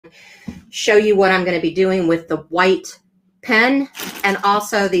show you what I'm going to be doing with the white pen and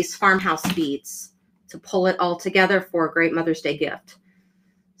also these farmhouse beads to pull it all together for a great Mother's Day gift.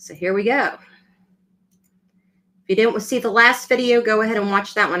 So here we go. If you didn't see the last video, go ahead and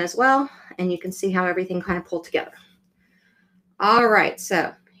watch that one as well, and you can see how everything kind of pulled together. All right,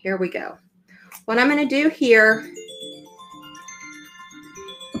 so here we go. What I'm going to do here,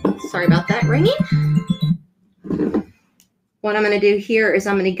 sorry about that ringing. What I'm going to do here is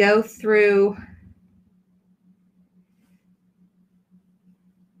I'm going to go through,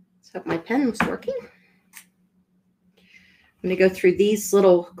 so my pen was working. I'm going to go through these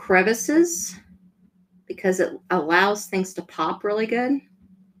little crevices because it allows things to pop really good.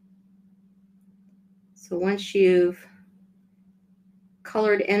 So once you've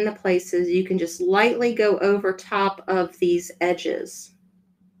colored in the places, you can just lightly go over top of these edges.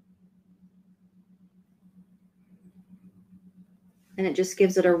 And it just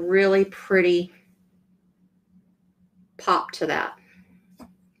gives it a really pretty pop to that.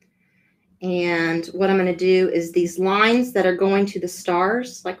 And what I'm going to do is these lines that are going to the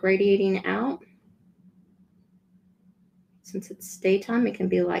stars, like radiating out. Since it's daytime, it can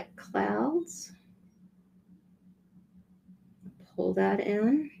be like clouds. Pull that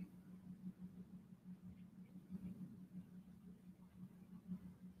in.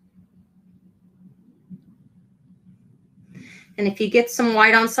 And if you get some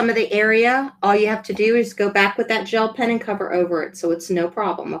white on some of the area, all you have to do is go back with that gel pen and cover over it, so it's no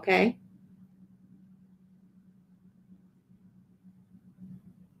problem, okay?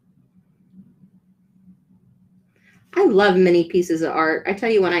 I love mini pieces of art. I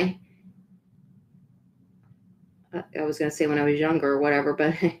tell you, when I was going to say when I was younger or whatever,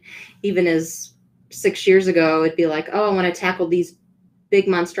 but even as 6 years ago, it'd be like, oh, I want to tackle these big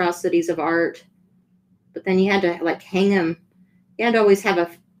monstrosities of art. But then you had to like hang them. You had to always have an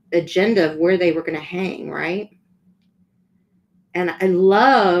agenda of where they were going to hang, right? And I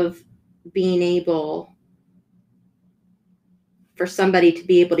love being able for somebody to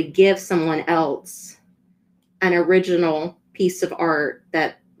be able to give someone else an original piece of art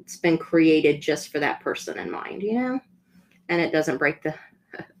that's been created just for that person in mind, you know? And it doesn't break the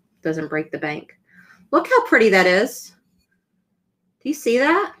bank. Look how pretty that is. Do you see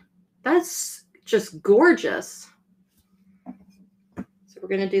that? That's just gorgeous. So we're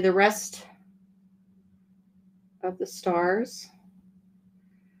going to do the rest of the stars.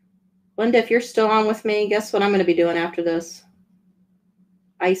 Linda, if you're still on with me, guess what I'm going to be doing after this?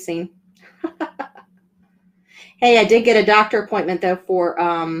 Icing. Hey, I did get a doctor appointment, though, for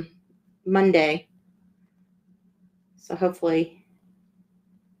Monday. So hopefully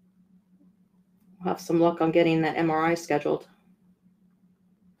we'll have some luck on getting that MRI scheduled.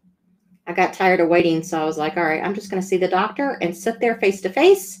 I got tired of waiting, so I was like, all right, I'm just going to see the doctor and sit there face to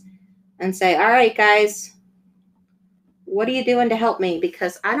face and say, all right, guys, what are you doing to help me?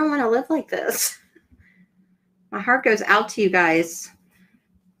 Because I don't want to live like this. My heart goes out to you guys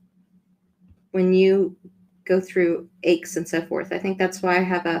when you go through aches and so forth. I think that's why I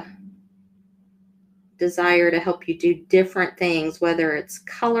have a desire to help you do different things, whether it's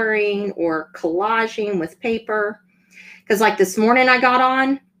coloring or collaging with paper. Because like this morning I got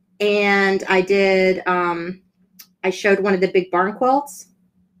on and I did, I showed one of the big barn quilts.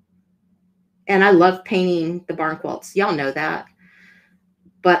 And I love painting the barn quilts. Y'all know that.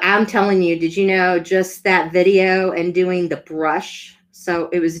 But I'm telling you, did you know just that video and doing the brush? So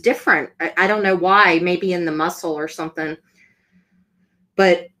it was different. I don't know why, maybe in the muscle or something.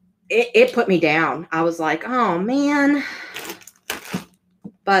 But it put me down. I was like, oh, man.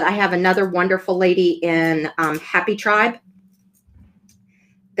 But I have another wonderful lady in Happy Tribe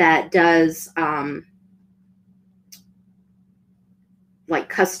that does like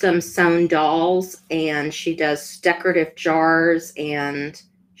custom sewn dolls, and she does decorative jars, and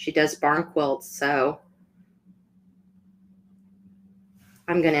she does barn quilts. So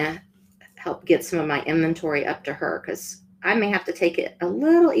I'm going to help get some of my inventory up to her because I may have to take it a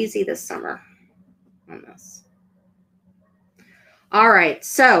little easy this summer on this. All right.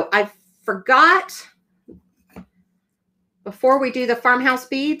 So I forgot, before we do the farmhouse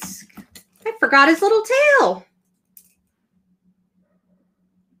beads, I forgot his little tail.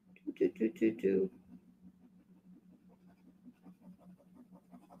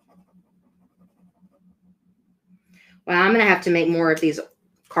 Well, I'm going to have to make more of these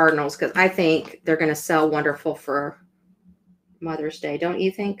cardinals because I think they're going to sell wonderful for Mother's Day. Don't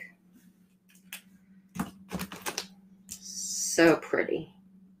you think? So pretty.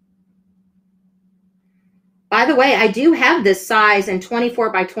 By the way, I do have this size in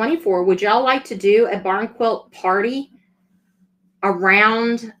 24 by 24. Would y'all like to do a barn quilt party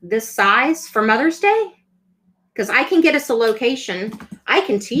around this size for Mother's Day? Because I can get us a location. I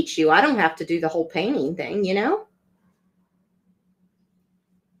can teach you. I don't have to do the whole painting thing, you know?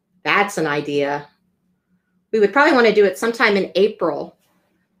 That's an idea. We would probably want to do it sometime in April.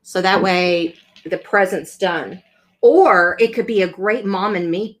 So that way the present's done. Or it could be a great mom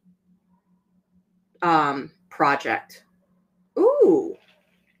and me project. Ooh.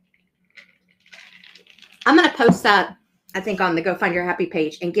 I'm going to post that, I think, on the Go Find Your Happy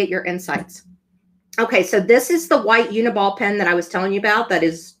page and get your insights. Okay, so this is the white Uniball pen that I was telling you about. That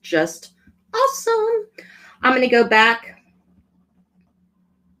is just awesome. I'm going to go back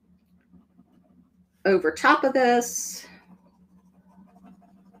over top of this.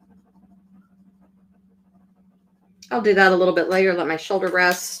 I'll do that a little bit later, let my shoulder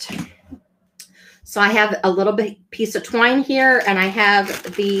rest. So I have a little bit piece of twine here, and I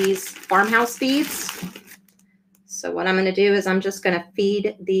have these farmhouse beads. So what I'm going to do is I'm just going to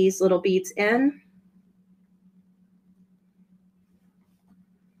feed these little beads in.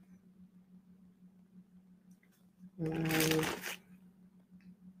 One,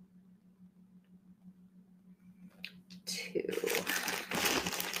 two.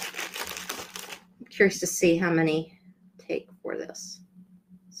 I'm curious to see how many take for this.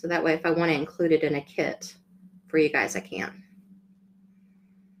 So that way, if I want to include it in a kit for you guys, I can.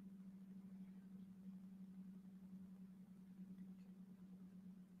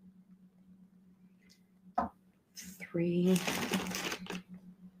 Three.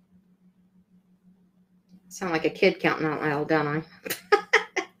 Sound like a kid counting out loud, don't I?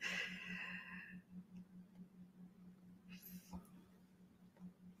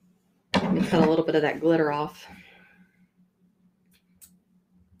 Let me cut a little bit of that glitter off.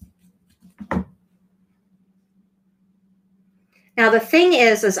 Now the thing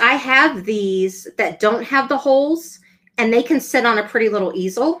is I have these that don't have the holes, and they can sit on a pretty little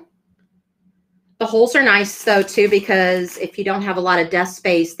easel. The holes are nice though too, because if you don't have a lot of desk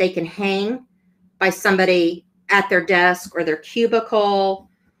space, they can hang by somebody at their desk or their cubicle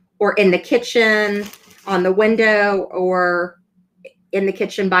or in the kitchen on the window or in the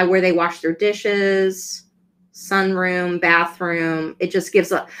kitchen by where they wash their dishes, sunroom, bathroom. It just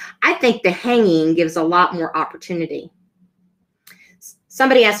gives I think the hanging gives a lot more opportunity.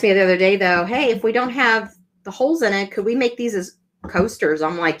 Somebody asked me the other day though, hey, if we don't have the holes in it, could we make these as coasters?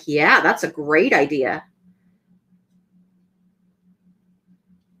 I'm like, yeah, that's a great idea.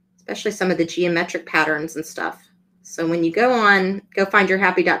 Especially some of the geometric patterns and stuff. So when you go on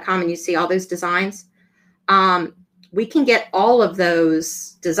gofindyourhappy.com and you see all those designs, we can get all of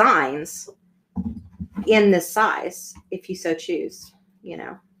those designs in this size if you so choose, you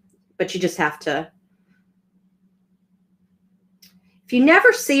know, but you just have to. If you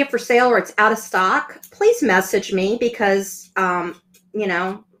never see it for sale or it's out of stock, please message me because, you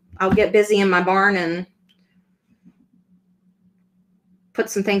know, I'll get busy in my barn and put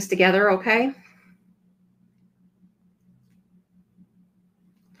some things together, okay?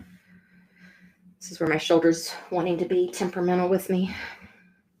 This is where my shoulder's wanting to be temperamental with me.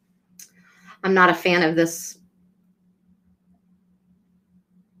 I'm not a fan of this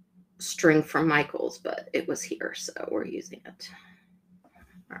string from Michael's, but it was here, so we're using it.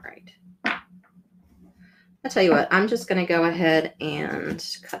 All right. I'll tell you what, I'm just going to go ahead and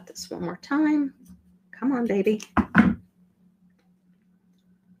cut this one more time. Come on, baby.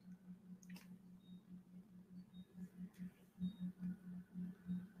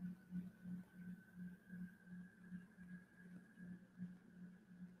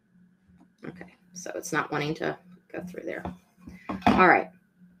 Okay, so it's not wanting to go through there. All right.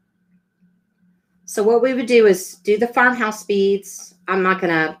 So what we would do is do the farmhouse beads. I'm not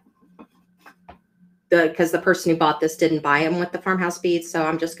going to, because the person who bought this didn't buy them with the farmhouse beads, so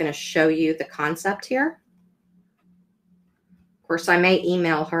I'm just going to show you the concept here. Of course, I may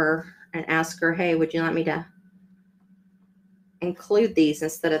email her and ask her, hey, would you like me to include these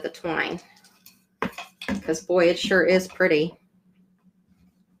instead of the twine? Because, boy, it sure is pretty.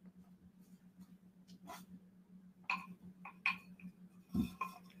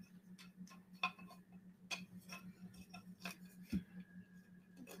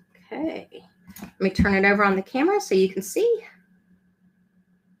 Okay. Let me turn it over on the camera so you can see.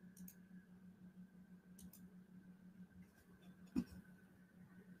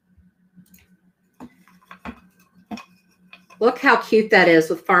 Look how cute that is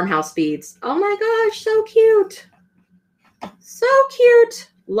with farmhouse beads. Oh my gosh, so cute. So cute.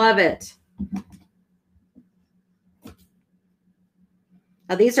 Love it.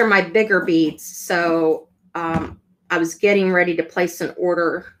 Now these are my bigger beads. So I was getting ready to place an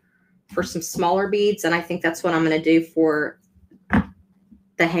order for some smaller beads, and I think that's what I'm going to do for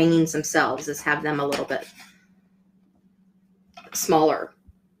the hangings themselves, is have them a little bit smaller.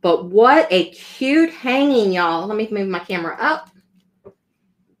 But what a cute hanging, y'all. Let me move my camera up.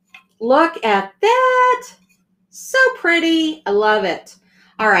 Look at that. So pretty. I love it.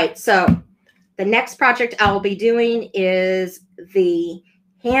 All right, so the next project I will be doing is the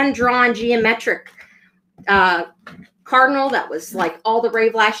hand-drawn geometric Cardinal that was like all the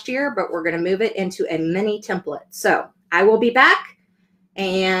rave last year, but we're going to move it into a mini template. So I will be back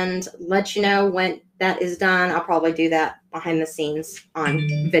and let you know when that is done. I'll probably do that behind the scenes on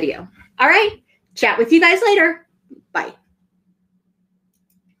video. All right, chat with you guys later. Bye.